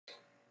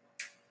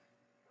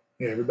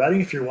Hey everybody,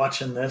 if you're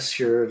watching this,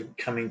 you're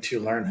coming to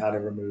learn how to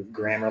remove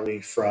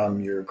Grammarly from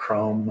your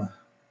Chrome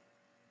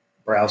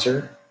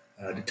browser.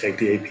 To take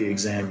the AP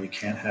exam, you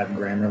can't have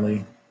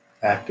Grammarly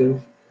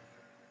active.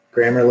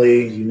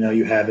 Grammarly, you know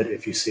you have it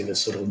if you see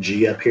this little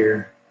G up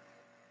here,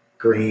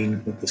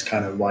 green with this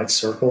kind of white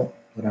circle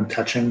that I'm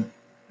touching,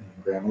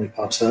 and Grammarly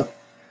pops up.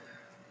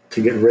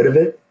 To get rid of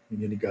it, you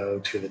need to go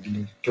to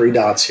the three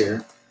dots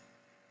here,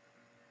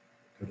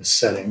 go to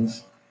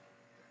settings,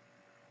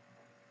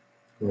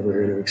 go over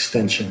here to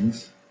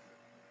extensions,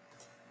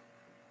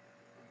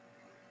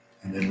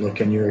 and then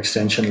look in your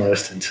extension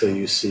list until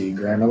you see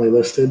Grammarly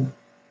listed.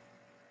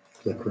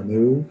 Click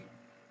remove.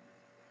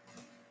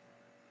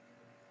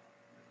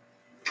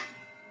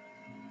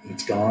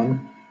 It's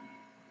gone.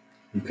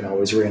 You can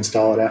always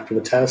reinstall it after the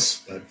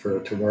test, but for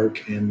it to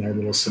work in their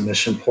little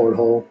submission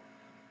porthole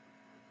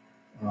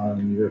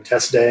on your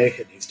test day,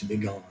 it needs to be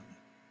gone.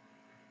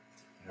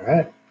 All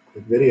right,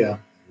 quick video.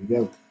 Here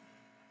you go.